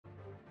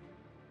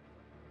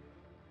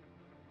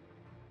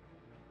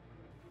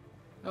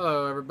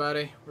Hello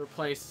everybody,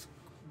 replace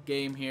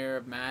game here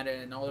of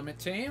Madden Ultimate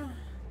Team.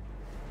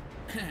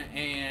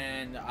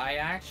 And I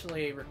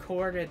actually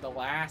recorded the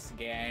last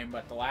game,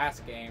 but the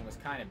last game was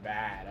kind of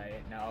bad. I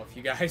didn't know if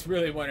you guys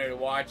really wanted to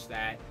watch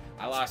that.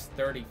 I lost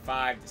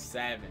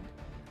 35-7.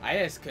 I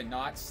just could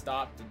not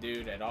stop the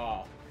dude at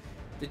all.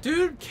 The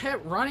dude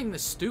kept running the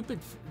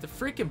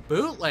freaking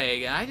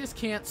bootleg, and I just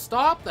can't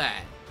stop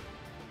that.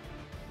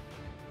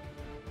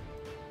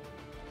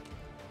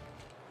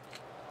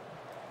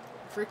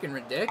 Freaking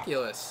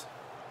ridiculous.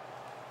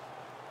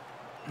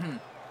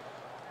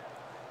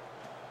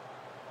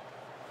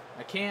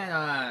 I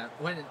can't,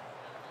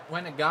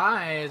 when a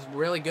guy is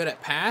really good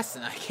at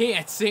passing, I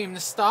can't seem to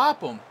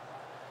stop him.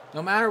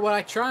 No matter what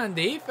I try on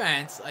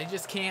defense, I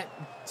just can't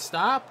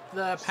stop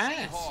the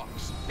pass.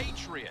 Seahawks,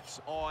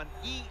 Patriots on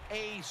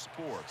EA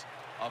Sports.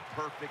 A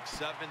perfect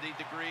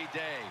 70-degree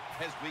day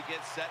as we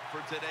get set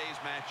for today's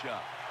matchup.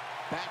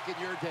 Back in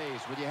your days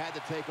when you had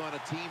to take on a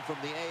team from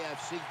the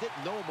AFC,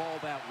 didn't know them all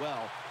that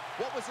well.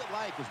 What was it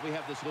like as we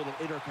have this little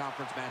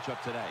interconference matchup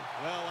today?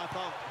 Well, I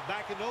thought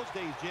back in those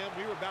days, Jim,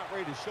 we were about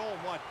ready to show them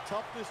what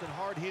toughness and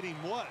hard-hitting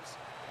was.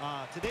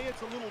 Today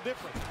it's a little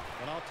different,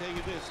 but I'll tell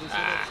you this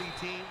NFC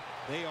team,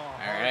 they are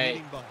a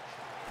hard-hitting bunch.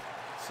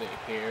 Let's see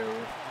here.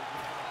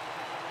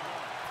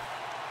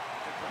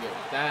 Good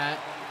with that.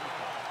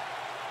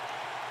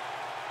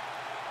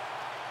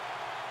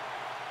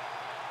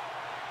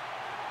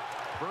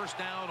 First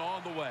down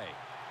on the way.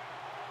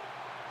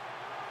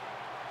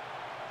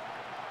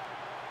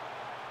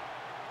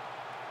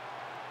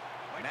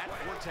 Matt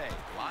Forte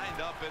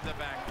lined up in the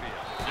backfield.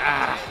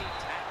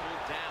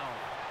 Tackled down.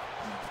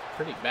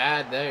 Pretty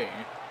bad there.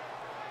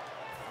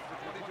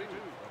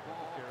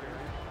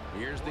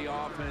 Here's the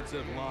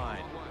offensive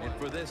line. And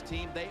for this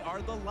team, they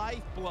are the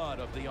lifeblood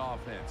of the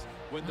offense.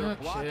 When they're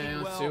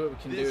blocking well, see what we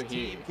can this do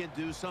here. team can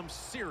do some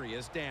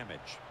serious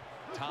damage.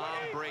 Tom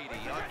Brady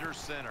under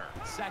center.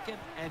 2nd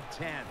and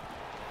 10.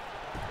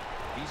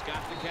 He's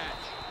got the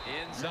catch.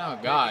 Ends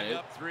up picking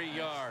up 3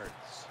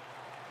 yards.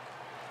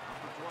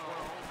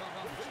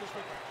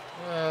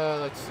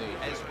 Let's see.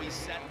 As we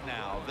set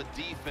now, the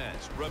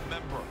defense.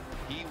 Remember,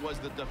 he was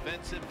the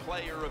Defensive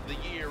Player of the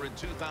Year in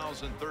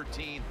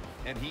 2013,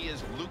 and he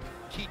is Luke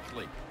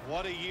Kuechly.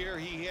 What a year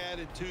he had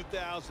in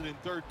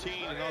 2013,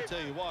 and I'll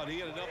tell you what, he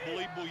had an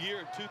unbelievable year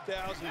in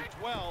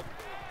 2012.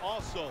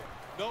 Also,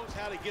 knows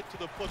how to get to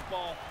the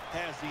football,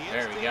 has the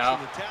instincts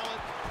and the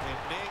talent, and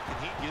man, can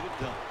he get it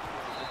done.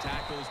 The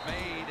tackle's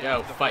made.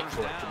 Go fight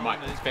for it,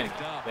 Mike. Spin.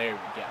 There we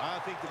go. I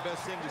think the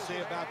best thing to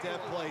say about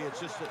that play, it's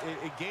just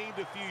it gained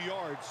a few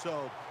yards,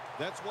 so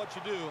that's what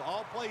you do.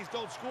 All plays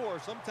don't score.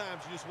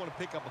 Sometimes you just want to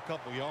pick up a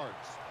couple yards.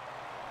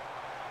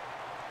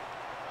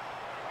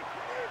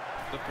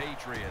 The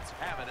Patriots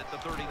have it at the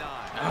 39.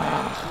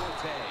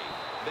 Forte,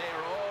 they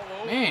are all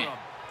over them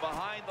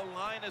behind the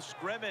line of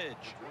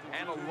scrimmage,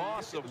 and a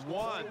loss of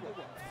 1.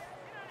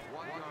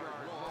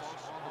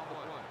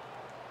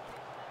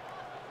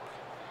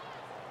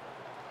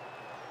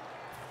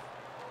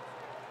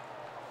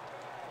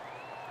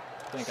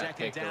 I think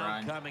Second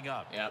down coming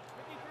up. Yep.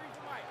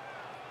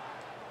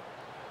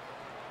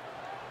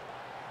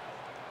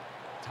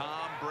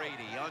 Tom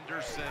Brady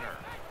under center.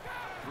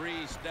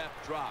 3-step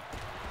drop.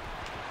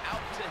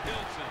 Out to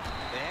Hilton.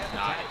 And the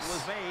tackle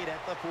is made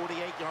at the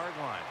 48-yard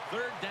line.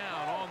 3rd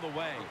down on the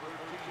way.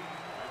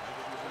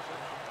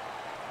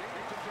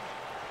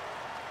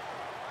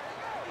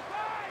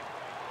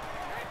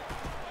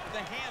 The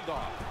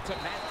handoff to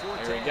Matt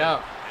Forte. There we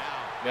go.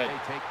 Good. They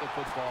take the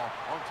football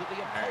onto the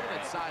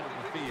opponent's side of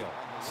the field.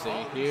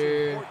 See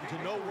here. It's important to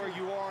know where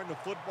you are in the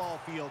football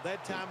field.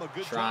 That time, a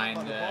good job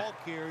by the ball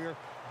carrier.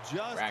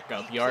 Just rack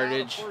up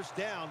yardage. First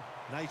down.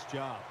 Nice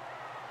job.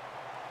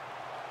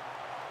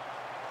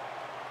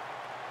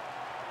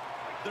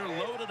 They're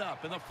loaded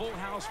up in the full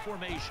house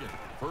formation.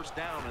 First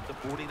down at the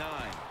 49.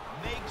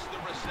 Makes the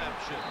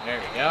reception. There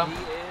we go. He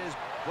is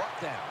brought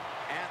down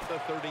at the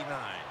 39.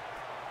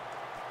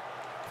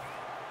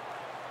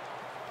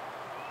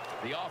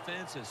 The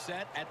offense is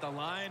set at the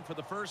line for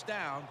the first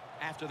down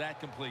after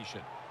that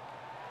completion.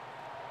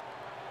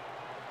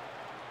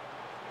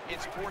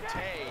 It's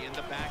Forte in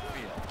the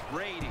backfield.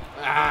 Brady.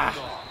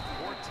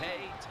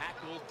 Forte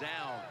tackled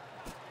down.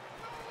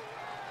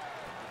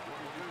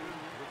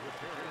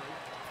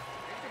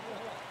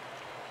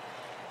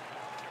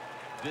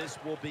 This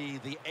will be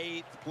the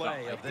 8th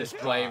play of this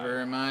play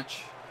very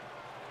much.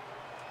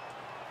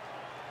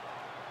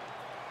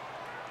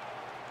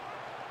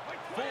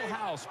 Full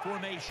house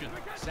formation.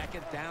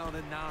 2nd down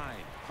and 9.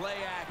 Play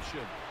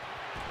action.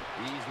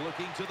 He's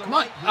looking to the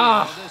right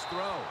on this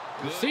throw.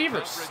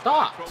 Receiver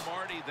stopped. From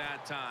Marty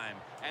that time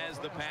as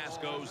the pass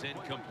goes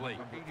incomplete.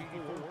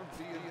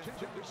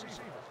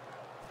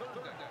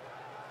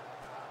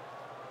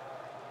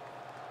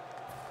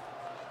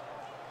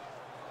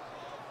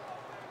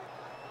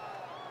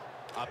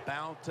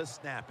 About to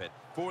snap it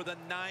for the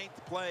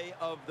 9th play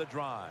of the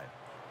drive.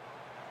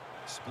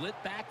 Split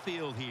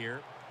backfield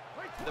here.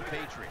 The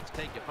Patriots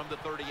take it from the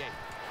 38.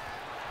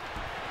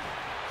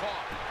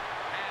 Caught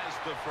as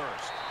the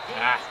first.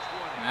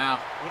 Now,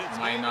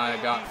 might not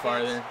have got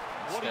farther.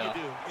 Still,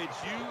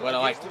 would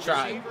have liked to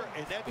try to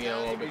get a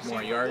little bit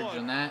more yards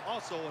than that.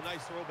 Also, a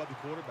nice throw by the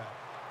quarterback.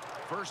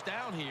 First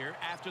down here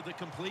after the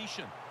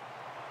completion.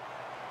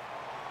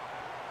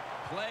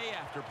 Play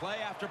after play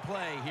after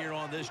play here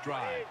on this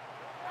drive.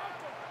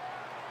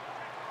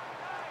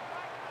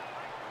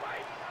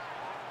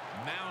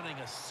 Mounting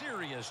a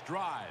serious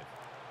drive.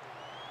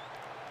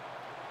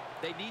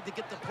 They need to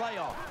get the play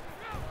off.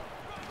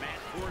 Matt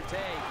Forte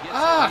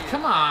gets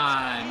come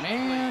on,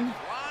 man.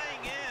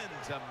 Flying in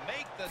to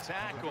make the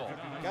tackle.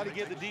 Got to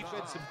give the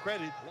defense some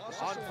credit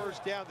on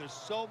first down. There's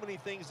so many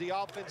things the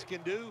offense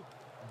can do.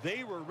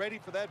 They were ready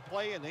for that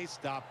play, and they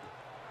stopped it.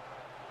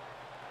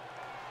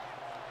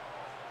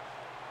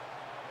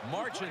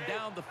 Marching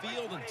down the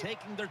field and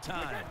taking their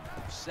time.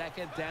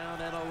 Second down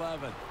and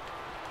 11.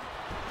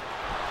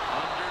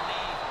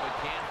 Underneath, but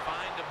can't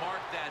find a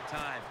mark that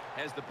time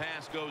as the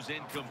pass goes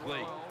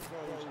incomplete.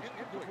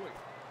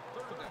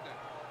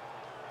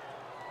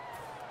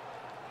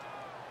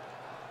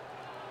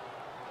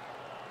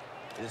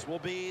 This will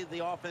be the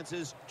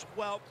offense's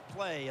 12th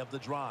play of the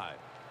drive.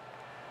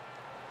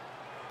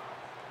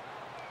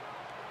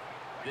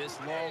 This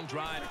long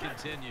drive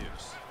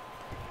continues.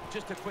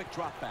 Just a quick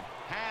drop back.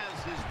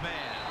 Has his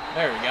man.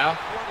 There we go.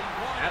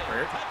 41, That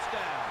hurt.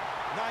 touchdown.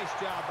 Nice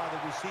job by the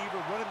receiver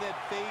running that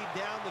fade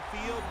down the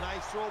field.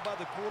 Nice throw by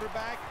the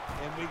quarterback,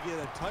 and we get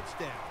a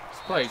touchdown.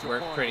 This plays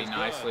work pretty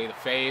nicely. The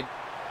fade.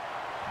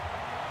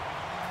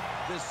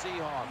 The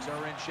Seahawks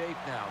are in shape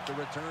now to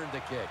return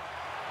the kick.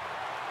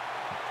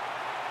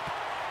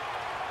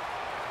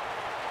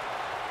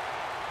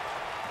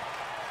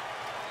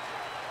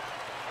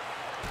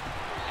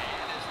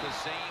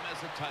 Same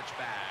as a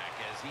touchback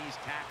as he's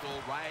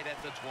tackled right at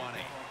the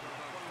 20.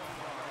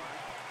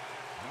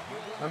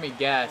 Let me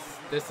guess.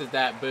 This is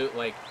that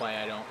bootleg play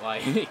I don't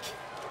like.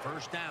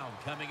 First down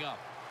coming up.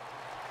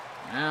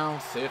 Now,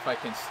 see if I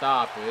can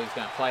stop it. He's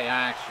going to play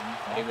action.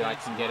 Maybe I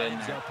can get in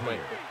there quick.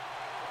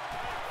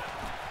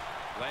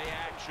 Play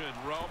action,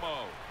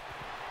 Romo.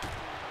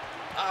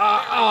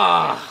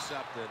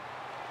 Intercepted.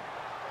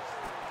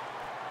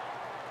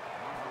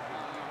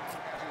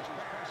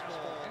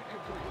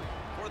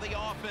 For the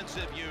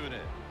offensive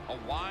unit, a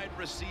wide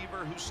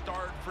receiver who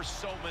starred for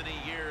so many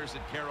years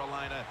in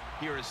Carolina.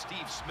 Here is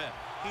Steve Smith.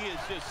 He is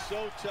just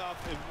so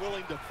tough and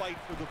willing to fight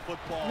for the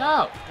football.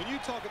 No. When you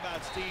talk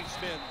about Steve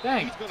Smith,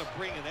 Thanks. he's going to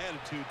bring an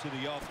attitude to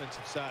the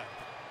offensive side.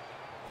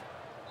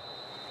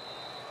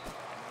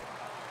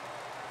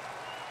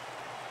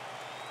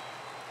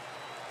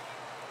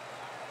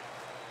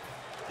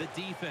 The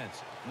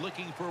defense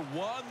looking for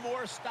one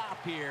more stop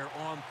here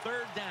on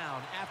third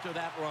down after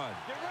that run.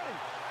 Get ready.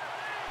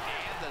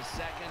 And the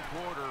second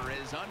quarter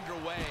is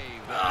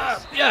underway.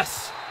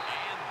 Yes.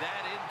 And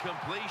that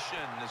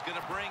incompletion is going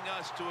to bring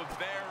us to a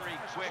very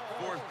quick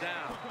fourth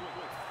down.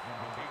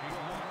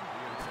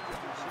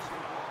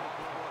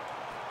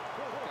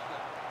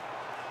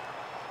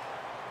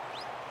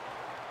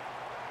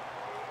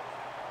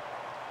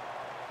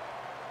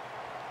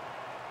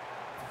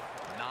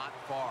 Not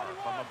far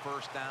from a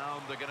first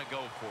down. They're going to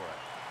go for it.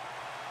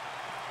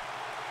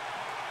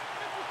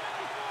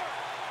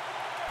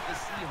 The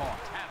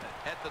Seahawks have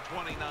it at the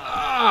 29.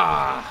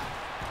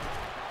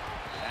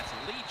 That's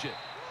Legion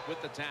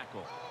with the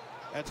tackle.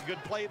 That's a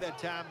good play that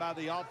time by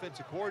the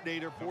offensive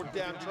coordinator. Fourth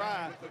down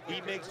try.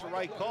 He makes the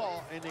right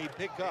call, and they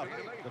pick up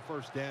the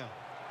first down.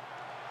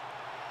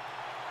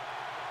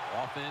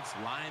 Offense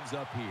lines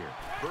up here.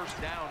 First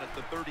down at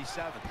the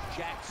 37.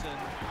 Jackson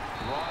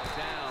brought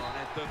down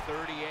at the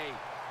 38.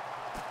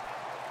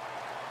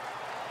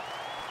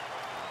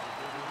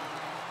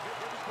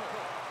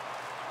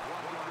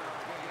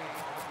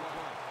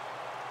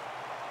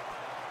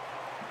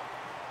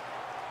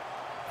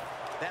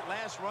 That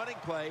last running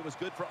play was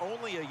good for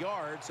only a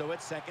yard, so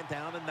it's second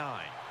down and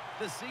 9.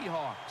 The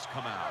Seahawks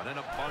come out in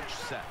a bunch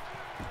set.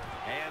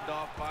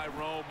 Handoff by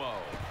Romo.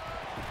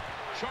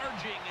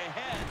 Charging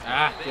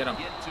ahead. Get him.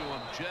 Get to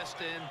him just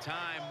in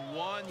time.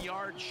 1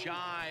 yard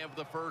shy of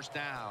the first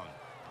down.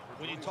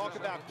 When you talk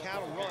about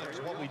counter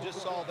runs, what we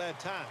just saw that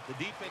time, the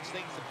defense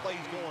thinks the play's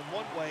going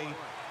one way,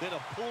 then a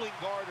pulling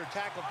guard or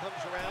tackle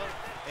comes around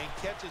and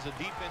catches a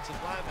defensive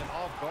lineman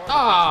off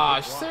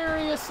guard.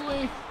 Seriously?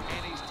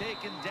 And he's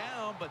taken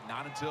down, but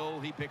not until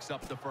he picks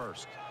up the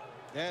first.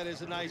 That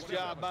is a nice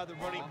job by the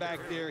running back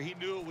there. He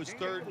knew it was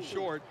third and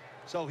short,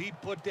 so he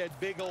put that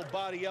big old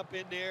body up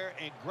in there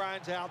and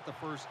grinds out the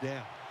first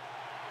down.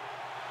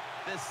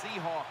 The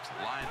Seahawks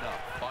line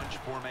up, bunch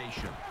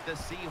formation. The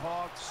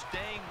Seahawks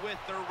staying with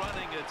their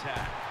running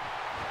attack.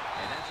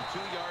 And that's a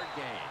 2-yard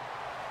gain.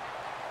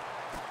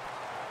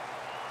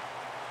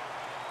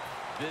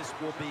 This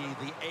will be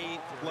the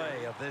 8th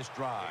play of this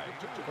drive.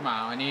 Come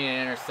on, I need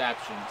an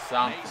interception.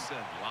 Something. Mason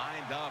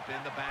lined up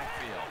in the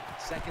backfield.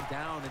 Second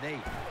down and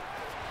 8.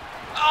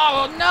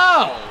 Oh,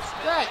 no!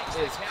 That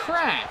is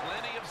crap.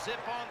 Plenty of zip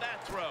on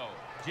that throw.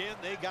 Jim,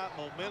 they got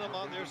momentum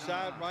on their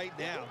side right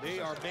now. They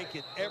are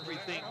making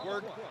everything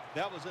work.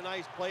 That was a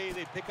nice play.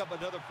 They pick up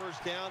another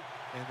first down,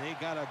 and they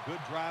got a good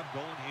drive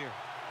going here.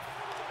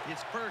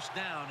 It's first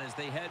down as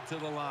they head to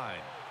the line.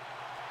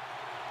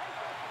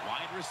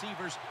 Wide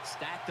receivers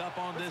stacked up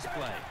on this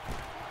play.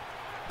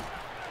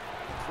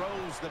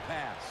 Throws the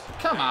pass.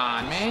 Come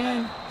on,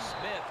 man.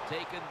 Smith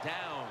taken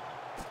down.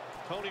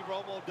 Tony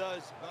Romo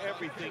does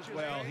everything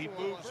well. He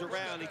moves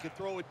around. He can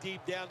throw it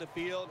deep down the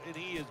field, and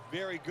he is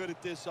very good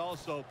at this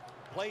also.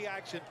 Play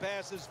action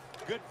passes.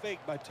 Good fake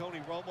by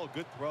Tony Romo.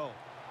 Good throw.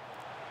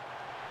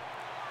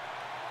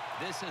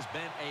 This has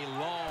been a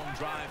long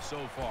drive so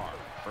far.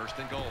 First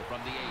and goal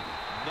from the 8.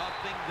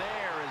 Nothing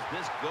there as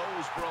this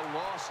goes for a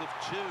loss of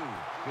 2.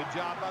 Good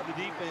job by the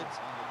defense.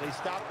 They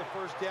stopped the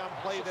first down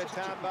play that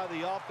time by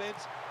the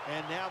offense,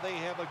 and now they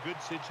have a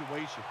good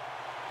situation.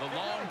 The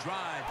long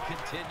drive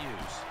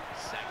continues.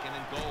 Second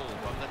and goal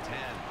from the 10.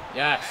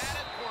 Yes.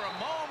 Had it for a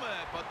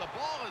moment, but the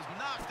ball is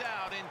knocked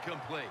out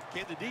incomplete.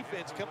 Can the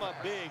defense come up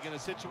big in a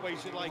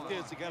situation like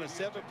this? They got a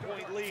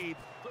 7-point lead.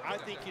 I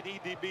think you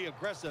need to be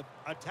aggressive.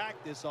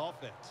 Attack this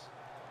offense.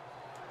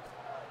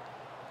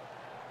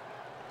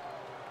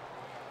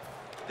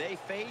 They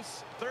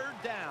face third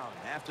down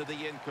after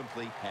the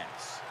incomplete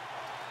pass.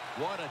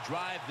 What a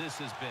drive this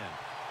has been.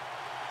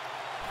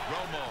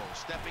 Romo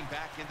stepping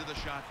back into the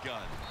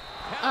shotgun.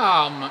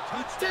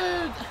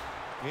 Dude.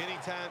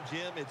 Anytime,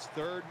 Jim, it's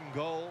third and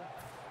goal,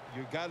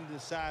 you got to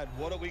decide,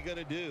 what are we going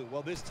to do?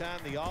 Well, this time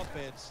the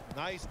offense,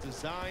 nice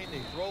design. They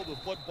throw the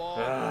football,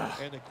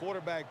 and the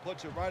quarterback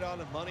puts it right on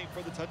the money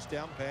for the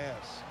touchdown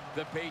pass.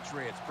 The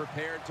Patriots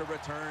prepared to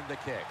return the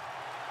kick.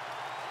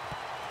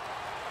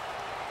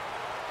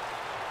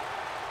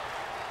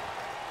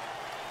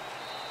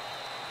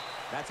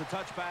 That's a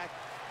touchback.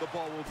 The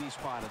ball will be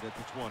spotted at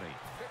the 20.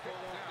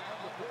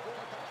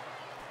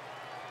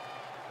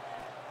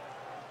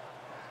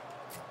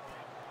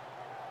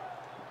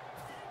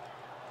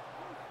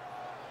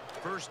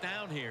 First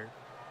down here.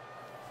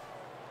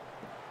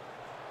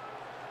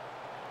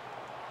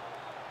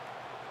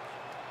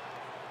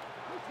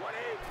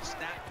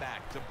 Snap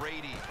back to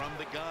Brady from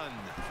the gun.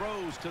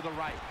 Throws to the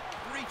right.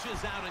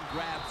 Reaches out and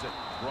grabs it.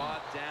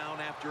 Brought down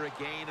after a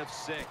gain of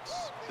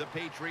 6. The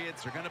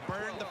Patriots are going to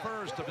burn the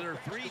first of their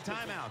 3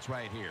 timeouts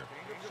right here.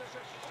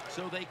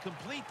 So they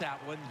complete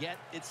that one, yet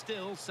it's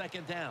still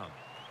second down.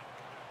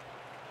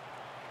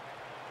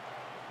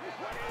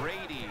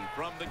 Brady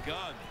from the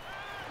gun.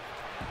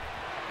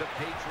 The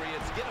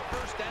Patriots get a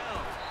first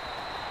down.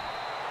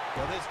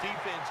 Well, this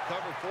defense,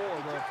 cover 4,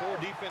 where 4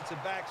 defensive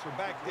backs are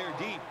back there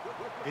deep.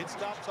 It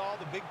stops all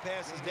the big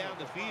passes down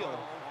the field.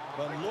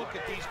 But look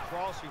at these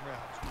crossing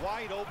routes.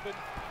 Wide open,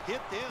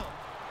 hit them,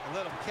 and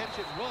let them catch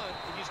it, run,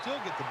 and you still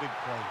get the big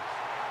plays.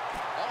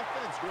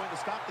 Offense going to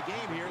stop the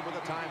game here with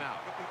a timeout.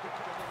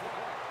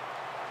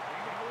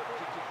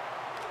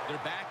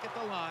 They're back at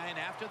the line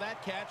after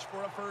that catch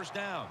for a first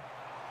down.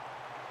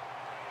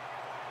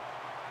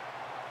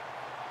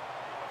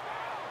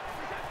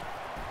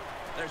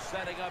 They're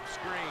setting up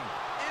screen.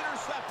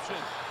 Interception.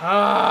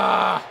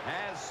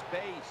 Has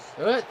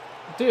space.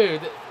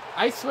 Dude,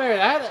 I swear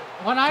that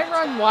when I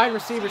run wide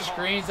receiver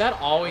screens, that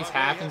always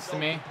happens to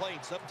me.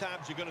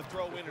 Sometimes you're going to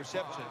throw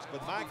interceptions,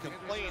 but my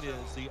complaint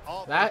is the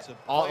that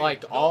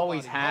offensive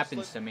always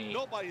happens to me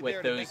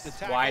with those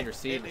wide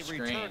receiver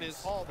screens. Return it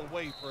all the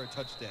way for a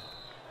touchdown.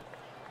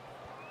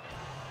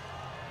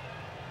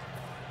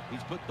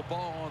 He's put the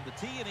ball on the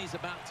tee and he's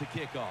about to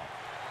kick off.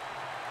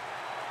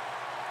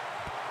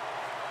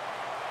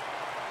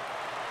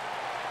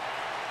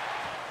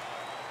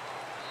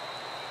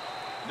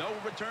 No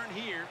return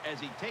here as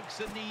he takes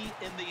a knee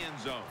in the end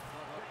zone.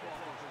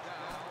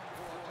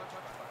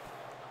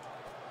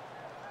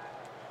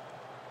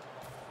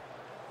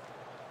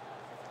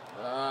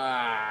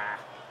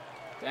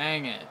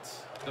 Dang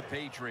it. The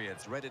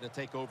Patriots ready to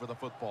take over the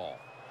football.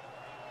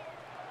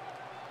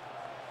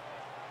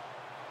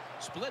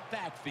 Split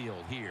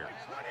backfield here.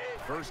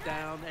 First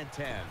down and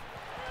 10.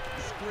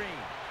 Screen.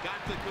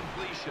 Got the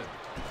completion.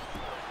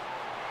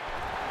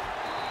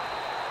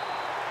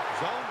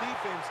 Zone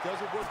defense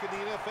doesn't work in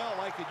the NFL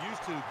like it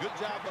used to. Good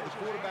job by the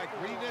quarterback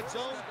reading that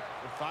zone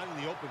and finding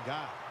the open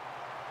guy.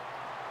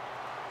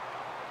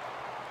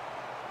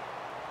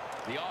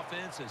 The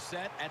offense is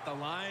set at the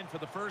line for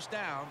the first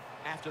down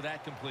after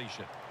that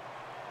completion.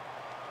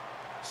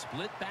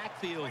 Split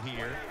backfield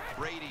here.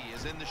 Brady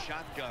is in the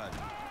shotgun.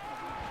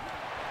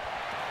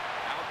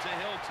 Out to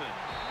Hilton.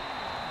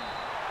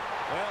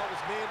 Well, it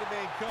was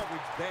man-to-man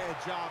coverage. Bad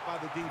job by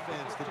the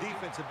defense. The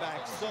defensive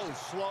back so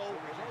slow.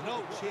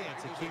 No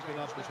chance of keeping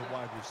up with the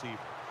wide receiver.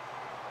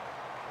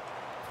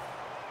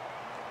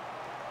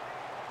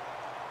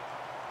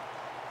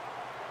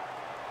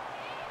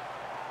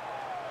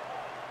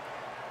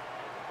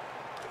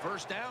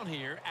 First down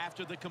here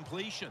after the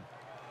completion.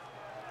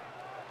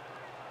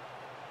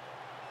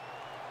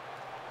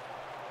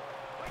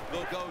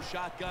 They'll go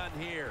shotgun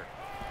here.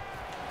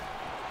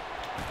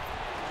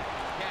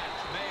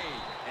 Catch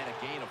made and a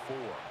gain of 4.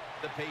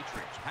 The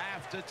Patriots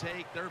have to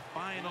take their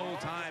final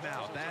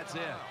timeout. That's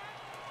it.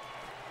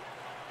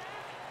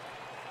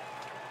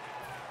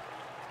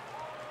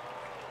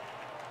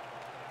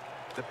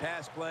 The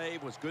pass play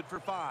was good for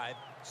 5.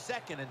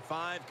 Second and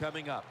 5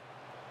 coming up.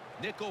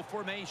 Nickel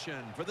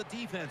formation for the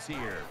defense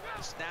here.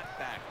 Snap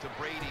back to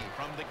Brady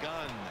from the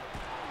gun.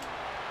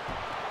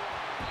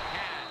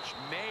 Catch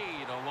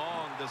made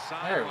along the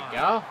sideline. There we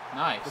go.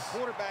 Nice. The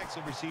quarterbacks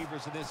and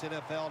receivers in this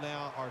NFL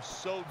now are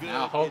so good.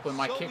 Now hoping it's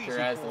my so kicker easy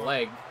has for the them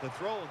leg. to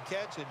throw and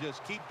catch and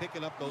just keep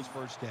picking up those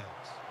first downs.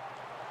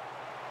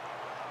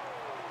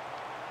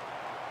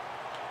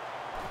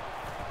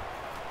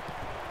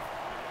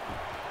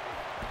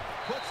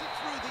 Puts it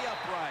through the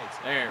uprights.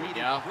 There we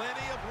go.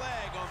 Plenty of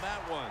leg on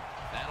that one.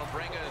 That'll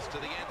bring us to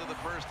the end of the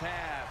first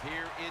half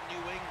here in New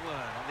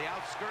England on the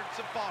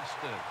outskirts of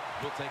Boston.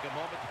 We'll take a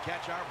moment to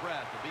catch our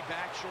breath. We'll be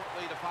back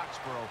shortly to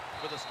Foxborough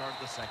for the start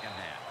of the second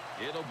half.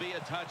 It'll be a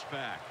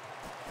touchback.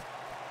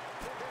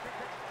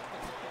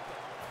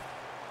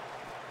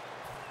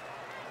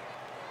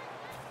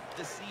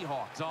 The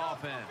Seahawks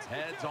offense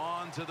heads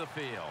on to the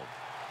field.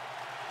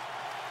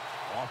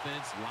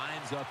 Offense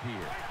lines up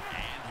here.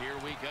 And here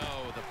we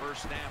go, the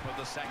first snap of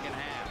the second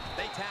half.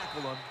 They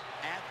tackle him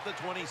at the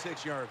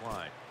 26-yard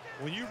line.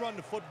 When you run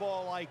the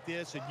football like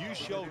this and you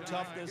show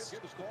toughness,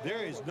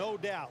 there is no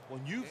doubt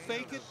when you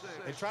fake it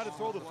and try to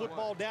throw the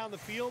football down the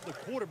field, the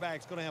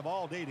quarterback's going to have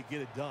all day to get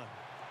it done.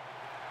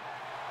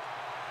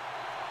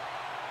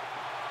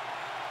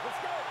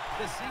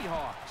 The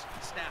Seahawks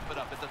snap it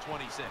up at the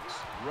 26.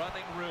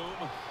 Running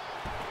room.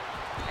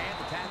 And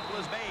the tackle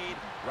is made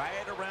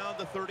right around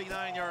the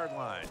 39-yard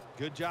line.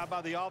 Good job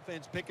by the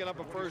offense picking up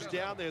a first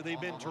down there.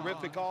 They've been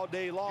terrific all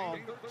day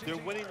long. They're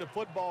winning the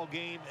football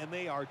game, and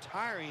they are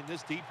tiring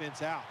this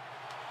defense out.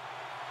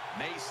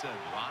 Mason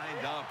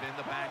lined up in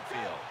the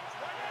backfield.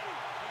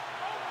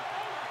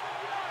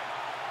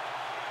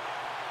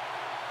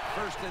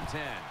 First and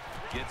 10.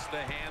 Gets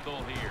the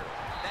handle here.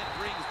 That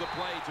brings the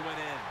play to an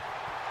end.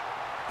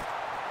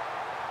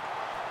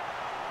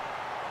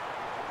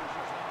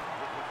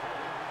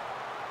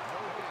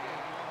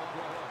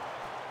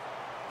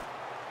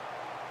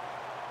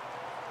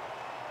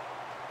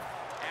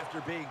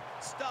 After being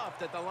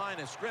stuffed at the line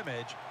of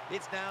scrimmage,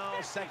 it's now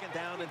second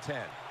down and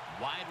 10.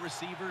 Wide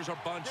receivers are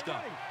bunched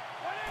up.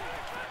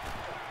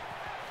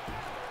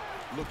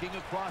 Looking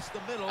across the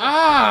middle.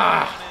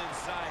 Ah!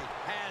 Inside,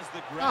 has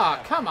the grab.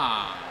 Oh, come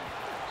on.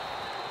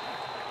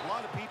 A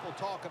lot of people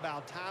talk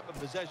about time of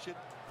possession.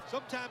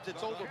 Sometimes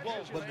it's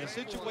overblown, but in a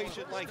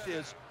situation like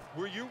this,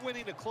 where you're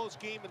winning a close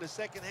game in the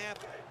second half,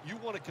 you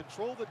want to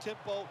control the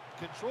tempo,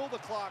 control the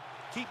clock,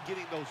 keep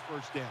getting those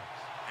first downs.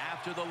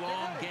 After the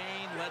long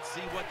gain, let's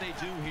see what they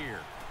do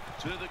here.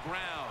 To the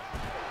ground.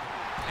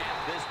 And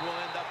this will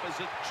end up as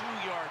a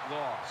 2-yard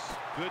loss.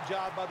 Good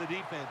job by the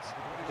defense.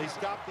 They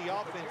stopped the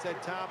offense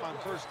that time on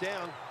first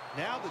down.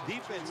 Now the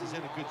defense is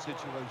in a good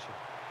situation.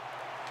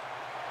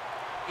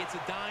 It's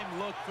a dime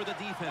look for the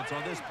defense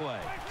on this play.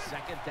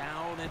 Second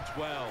down and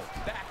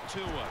 12. Back to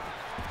him.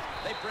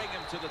 They bring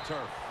him to the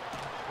turf.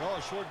 Well,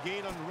 a short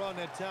gain on the run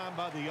that time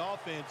by the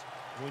offense.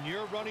 When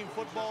you're running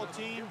football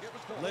team,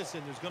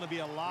 listen, there's going to be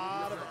a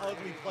lot of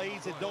ugly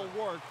plays that don't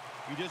work.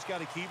 You just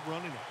got to keep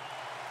running it.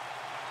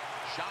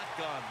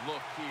 Shotgun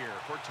look here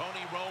for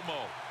Tony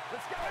Romo.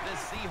 The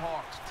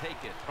Seahawks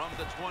take it from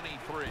the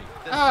 23.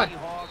 The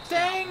Seahawks.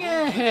 Dang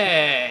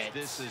it!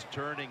 This is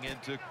turning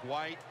into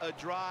quite a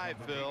drive,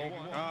 Phil.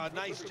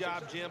 Nice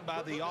job, Jim,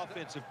 by the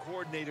offensive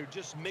coordinator,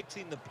 just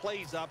mixing the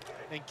plays up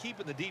and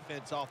keeping the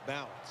defense off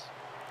balance.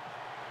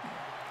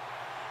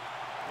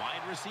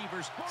 Wide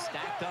receivers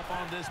stacked up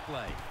on this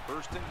play.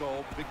 First and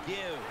goal to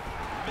give.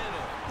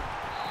 Middle.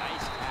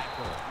 Nice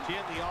tackle.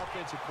 Jim, the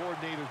offensive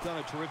coordinator's done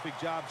a terrific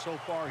job so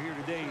far here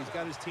today. He's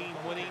got his team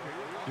winning.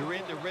 They're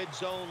in the red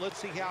zone. Let's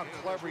see how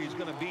clever he's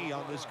going to be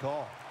on this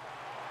call.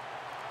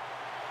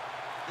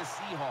 The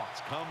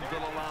Seahawks come to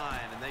the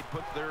line, and they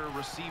put their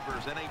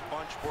receivers in a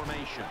bunch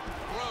formation.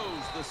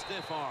 Throws the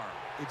stiff arm.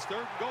 It's third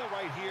and goal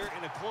right here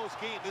in a close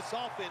game. This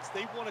offense,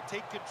 they want to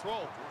take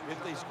control.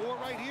 If they score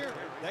right here,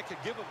 that could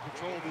give them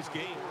control of this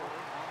game.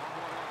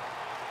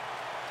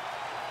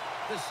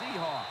 The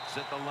Seahawks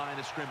at the line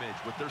of scrimmage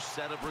with their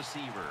set of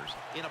receivers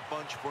in a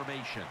bunch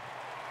formation.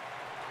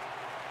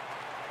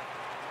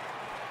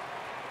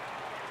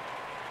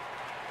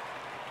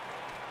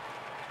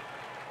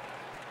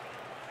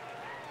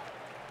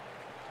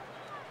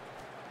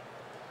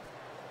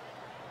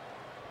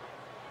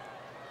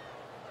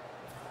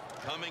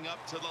 Coming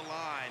up to the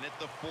line at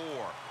the 4.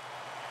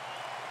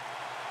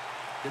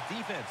 The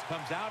defense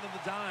comes out in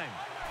the dime.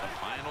 The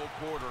final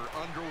quarter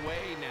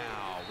underway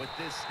now with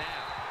this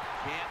snap.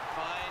 Can't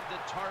find the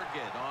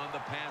target on the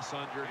pass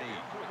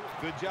underneath.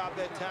 Good job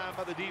that time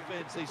by the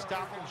defense. They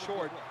stopped him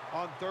short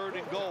on third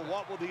and goal.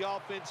 What will the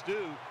offense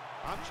do?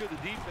 I'm sure the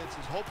defense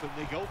is hoping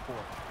they go for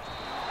it.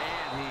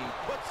 And he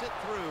puts it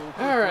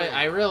through. All right,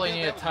 I really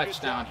need a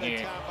touchdown here.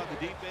 That time by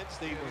the defense.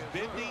 They were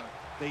bending.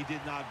 They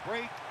did not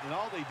break, and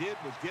all they did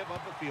was give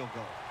up a field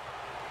goal.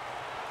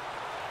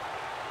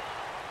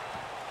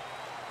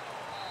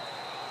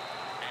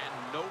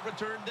 And no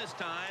return this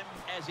time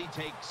as he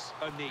takes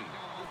a knee.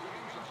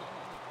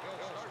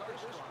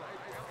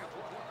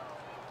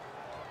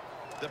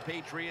 The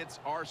Patriots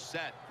are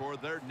set for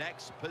their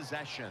next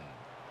possession.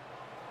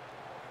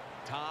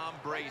 Tom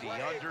Brady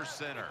under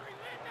center.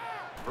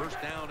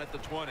 First down at the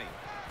 20.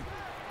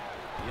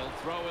 He'll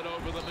throw it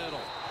over the middle.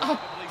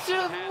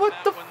 What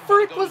the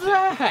freak was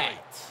that?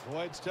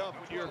 Boy, it's tough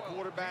when you're a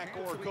quarterback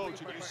or a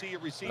coach and you see a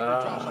receiver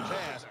drop a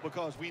pass,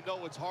 because we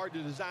know it's hard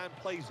to design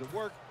plays that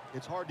work.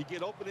 It's hard to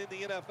get open in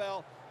the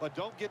NFL, but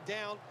don't get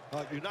down.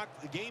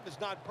 The game is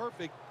not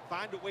perfect.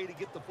 Find a way to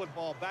get the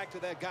football back to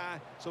that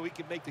guy so he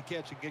can make the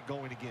catch and get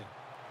going again.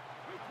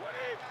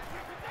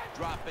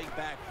 Dropping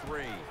back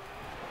 3.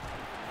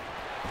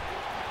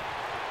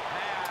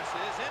 Pass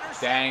is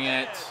intercepted. Dang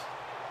it.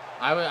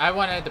 I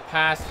wanted to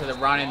pass to the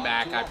running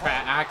back. I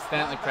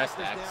accidentally pressed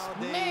X.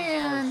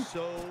 Man.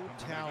 So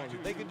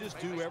talented. They can just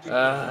do everything.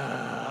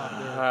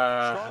 Strong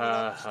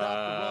enough to stop the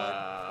run.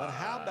 But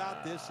how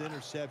about this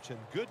interception?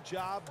 Good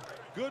job.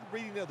 Good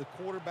reading of the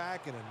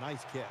quarterback and a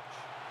nice catch.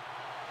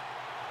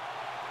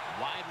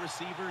 Wide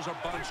receivers are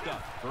bunched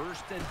up.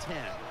 1st and 10.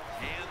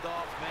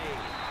 Handoff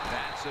made.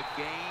 That's a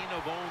gain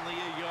of only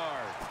a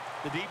yard.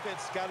 The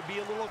defense has got to be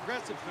a little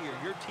aggressive here.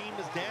 Your team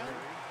is down.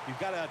 You've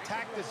got to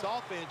attack this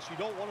offense. You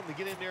don't want them to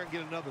get in there and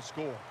get another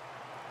score.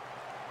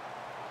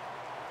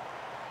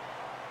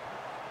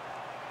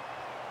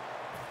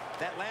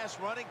 That last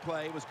running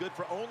play was good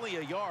for only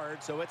a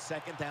yard, so it's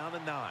 2nd down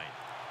and 9.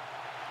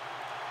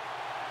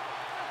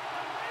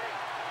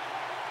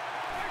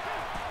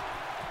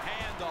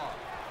 Handoff.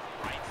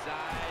 Right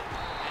side,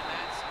 and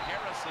that's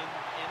Harrison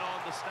in on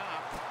the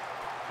stop.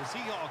 The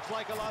Seahawks,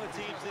 like a lot of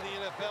teams in the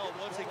NFL,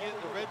 once they get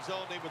in the red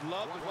zone, they would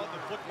love to run the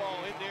football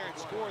in there and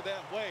score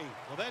that way.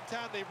 Well, that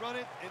time they run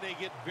it, and they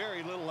get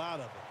very little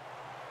out of it.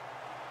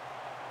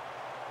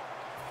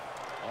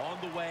 On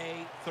the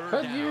way, 3rd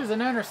Could down. use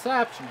an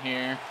interception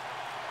here.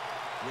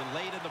 We're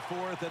late in the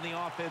 4th, and the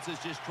offense is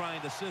just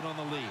trying to sit on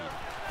the lead.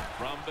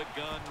 From the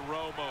gun,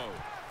 Romo.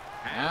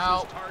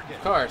 No,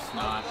 of course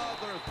not.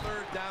 Another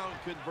 3rd down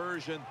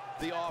conversion.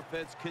 The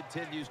offense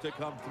continues to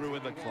come through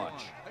in the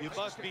clutch. You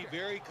must be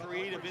very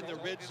creative in the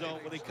red zone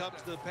when it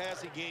comes to the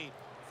passing game.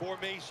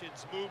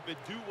 Formations,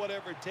 movement, do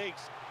whatever it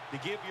takes to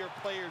give your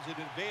players an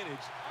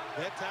advantage.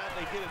 That time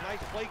they get a nice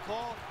play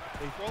call.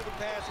 They throw the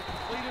pass and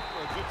complete it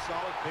for a good,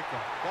 solid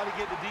pickup. Got to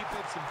give the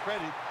defense some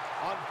credit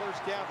on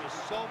 1st down. There's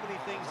so many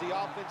things the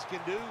offense can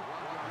do.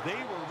 They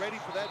were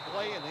ready for that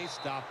play, and they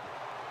stopped it.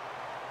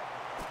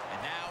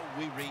 And now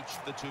we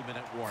reach the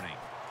 2-minute warning.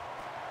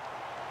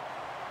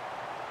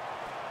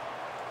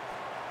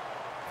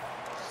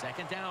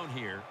 2nd down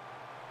here.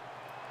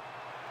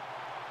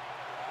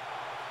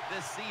 The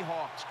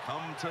Seahawks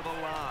come to the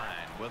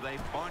line with a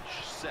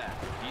bunch set.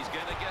 He's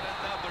going to get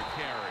another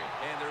carry,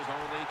 and there's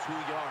only 2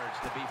 yards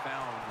to be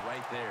found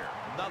right there.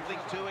 Nothing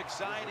too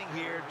exciting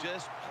here,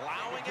 just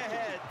plowing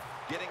ahead,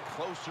 getting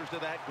closer to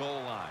that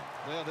goal line.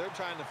 Well, they're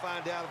trying to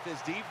find out if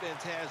this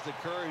defense has the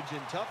courage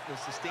and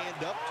toughness to stand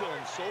up to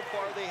them. So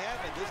far, they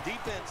haven't. This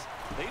defense,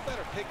 they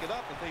better pick it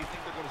up if they think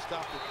they're going to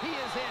stop it. He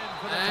is in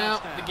for the Well,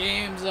 touchdown. the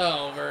game's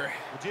over.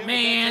 Jim,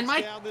 Man,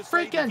 my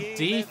freaking game,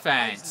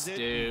 defense, that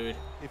dude.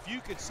 If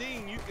you could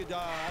sing, you could,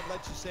 I'd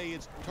let you say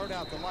it's turn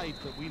out the light,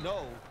 but we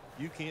know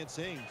you can't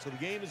sing. So the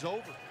game is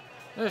over.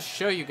 Let's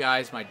show you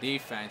guys my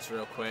defense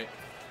real quick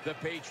The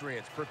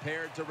Patriots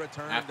prepared to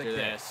return after the kick.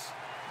 this.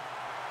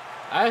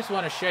 I just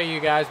want to show you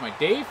guys my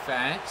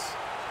defense,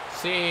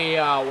 see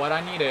what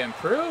I need to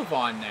improve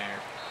on there.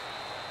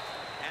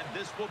 And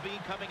this will be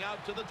coming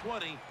out to the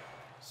 20.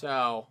 So,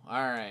 all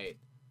right.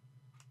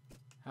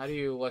 How do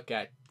you look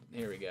at,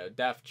 here we go,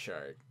 depth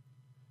chart.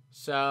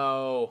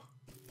 So,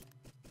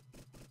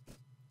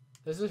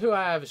 this is who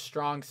I have as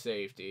strong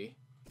safety.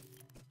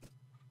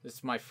 This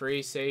is my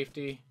free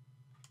safety,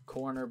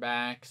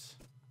 cornerbacks,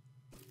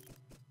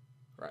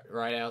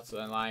 right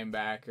outside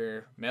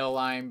linebacker, middle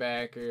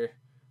linebacker,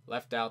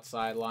 left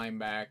outside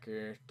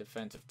linebacker,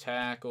 defensive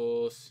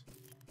tackles,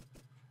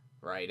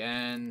 right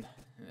end,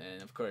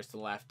 and of course the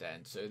left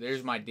end. So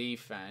there's my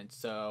defense.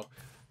 So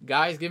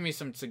guys, give me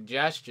some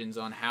suggestions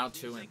on how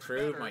to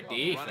improve my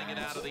defense. Running it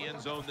out of the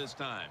end zone this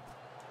time.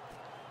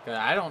 'Cause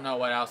I don't know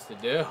what else to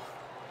do.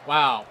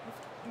 Wow,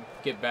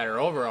 get better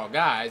overall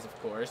guys,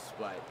 of course,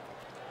 but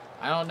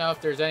I don't know if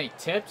there's any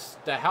tips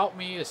to help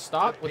me to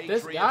stop with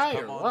this guy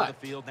or what.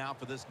 The field now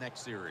for this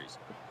next series.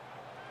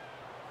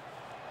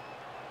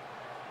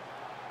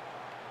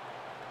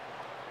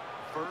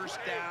 First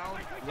down.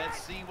 Let's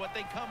see what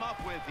they come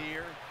up with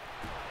here.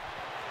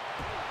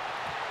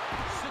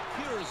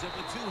 Secures it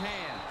with 2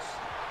 hands.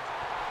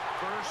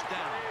 First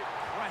down.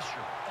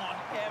 Pressure on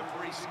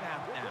every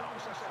snap now.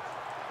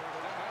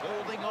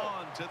 Holding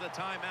on to the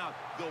timeout.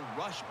 They'll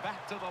rush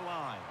back to the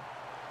line.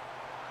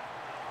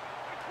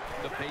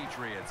 The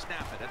Patriots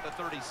snap it at the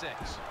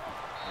 36.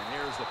 And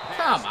here's the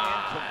pass. Come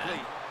on.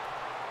 Incomplete.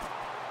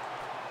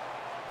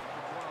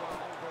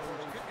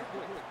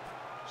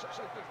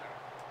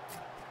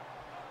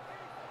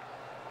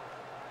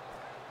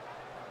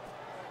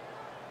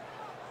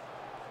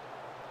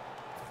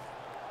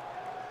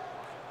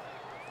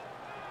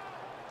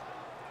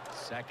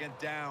 Second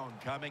down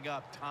coming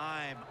up.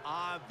 Time,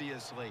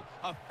 obviously,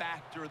 a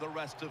factor the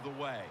rest of the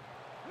way.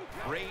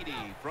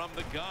 Brady from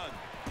the gun.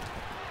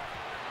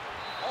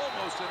 Almost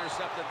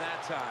intercepted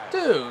that time.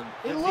 Dude,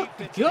 it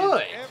looked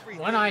good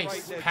when I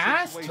right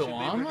passed to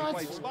situation. him.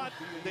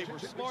 They were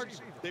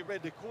smart. They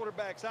read the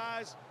quarterback's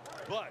eyes,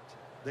 but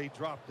they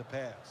dropped the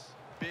pass.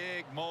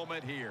 Big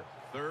moment here.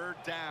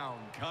 3rd down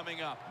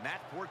coming up.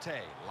 Matt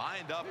Forte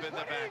lined up in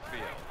the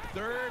backfield.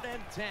 3rd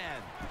and 10.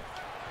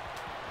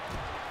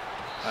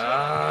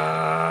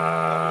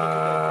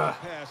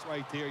 Pass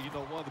right there. You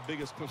know, one of the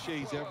biggest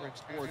cliches ever in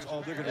sports.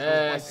 Oh, they're going to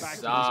go right back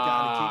to this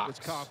guy to keep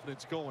his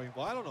confidence going.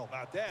 Well, I don't know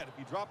about that. If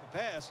you drop a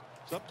pass,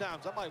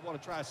 sometimes I might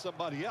want to try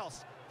somebody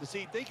else to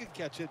see if they can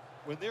catch it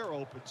when they're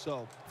open.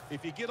 So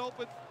if you get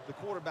open, the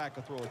quarterback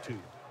will throw it to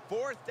you.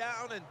 4th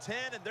down and 10,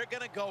 and they're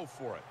going to go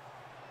for it.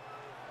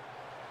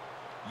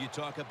 You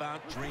talk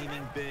about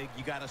dreaming big.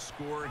 You got to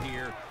score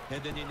here,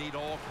 and then you need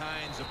all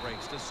kinds of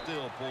breaks to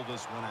still pull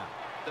this one out.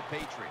 The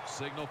Patriots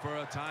signal for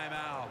a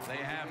timeout. They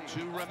have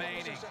 2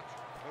 remaining.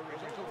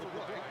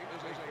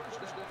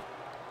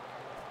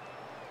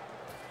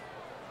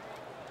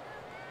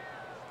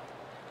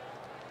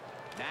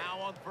 Now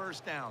on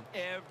 1st down,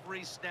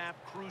 every snap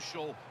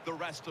crucial the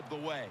rest of the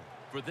way.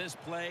 For this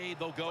play,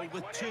 they'll go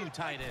with 2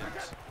 tight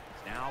ends.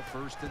 Now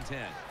 1st and 10.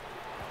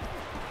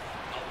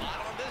 A lot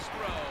on this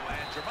throw,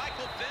 and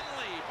Jermichael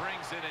Finley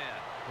brings it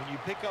in. When you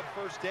pick up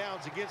 1st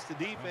downs against the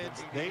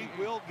defense, they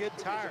will get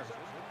tired.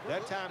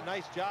 That time,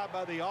 nice job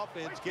by the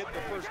offense getting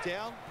the 1st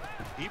down,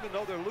 even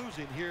though they're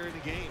losing here in the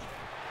game.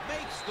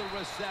 Makes the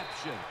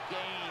reception.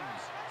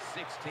 Gains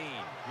 16.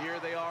 Here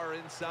they are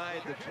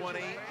inside the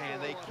 20,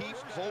 and they keep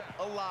hope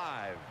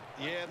alive.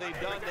 Yeah, they've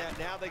done that.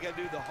 Now they got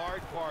to do the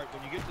hard part.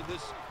 When you get to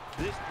this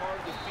part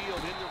of the field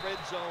in the red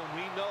zone,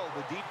 we know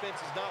the defense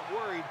is not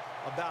worried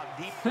about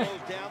deep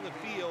throws down the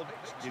field.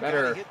 You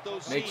better hit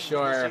those make seams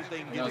sure to see if they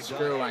can I get don't it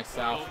screw done.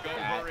 myself. He'll go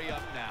hurry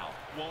up now.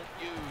 Won't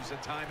use a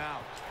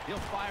timeout. He'll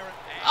fire it.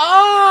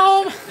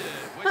 Oh!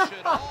 Which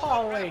should all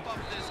Holy. wrap up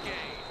this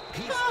game.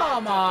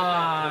 Come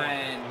on!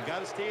 You got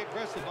to stay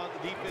aggressive on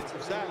the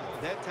defensive side.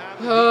 That time,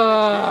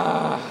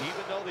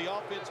 even though the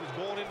offense was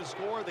going in to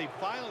score, they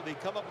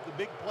come up with the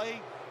big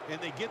play, and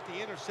they get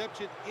the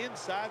interception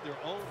inside their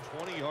own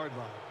 20-yard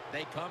line.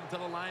 They come to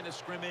the line of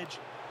scrimmage.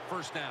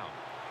 1st down.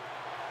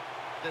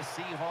 The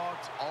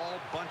Seahawks all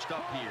bunched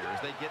up here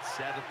as they get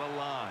set at the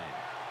line.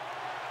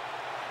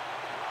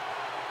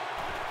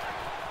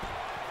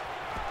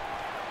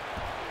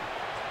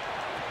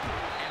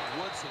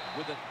 And Woodson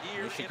with an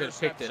ear Wish you could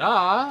have interception. picked it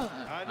up.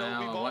 I know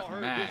we've all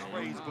heard Madden. this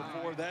phrase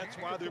before. That's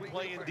why they're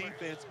playing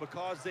defense,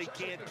 because they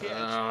can't catch.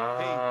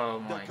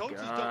 Oh the my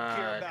coaches God. don't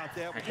care about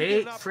that. I When you get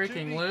hate an opportunity,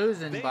 freaking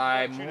losing they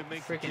by want you to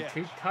make the freaking catch.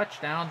 2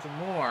 touchdowns or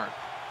more.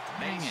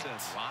 Dang Mason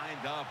it.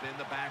 lined up in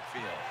the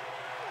backfield.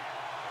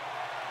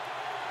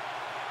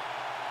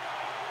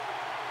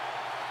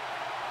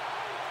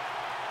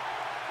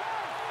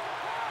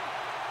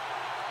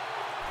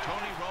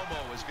 Tony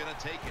Romo is going to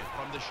take it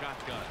from the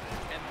shotgun.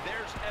 And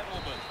there's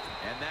Edelman.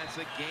 And that's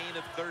a gain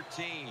of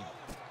 13.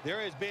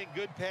 There has been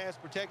good pass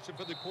protection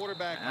for the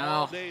quarterback Ow.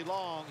 all day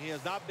long. He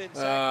has not been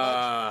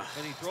sacked much,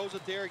 and he throws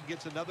it there and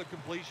gets another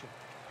completion.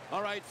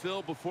 All right,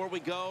 Phil, before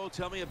we go,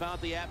 tell me about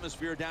the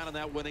atmosphere down in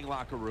that winning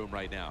locker room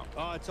right now.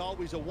 It's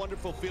always a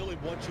wonderful feeling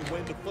once you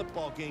win the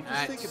football game.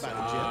 Just That think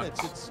about it,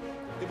 Jim.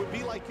 It would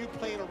be like you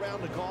playing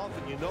around the golf,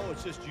 and you know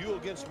it's just you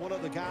against one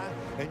other guy,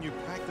 and you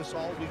practice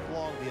all week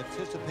long. The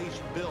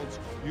anticipation builds.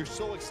 You're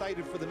so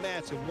excited for the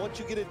match, and once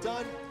you get it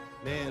done,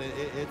 man,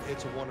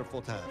 it's a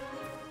wonderful time.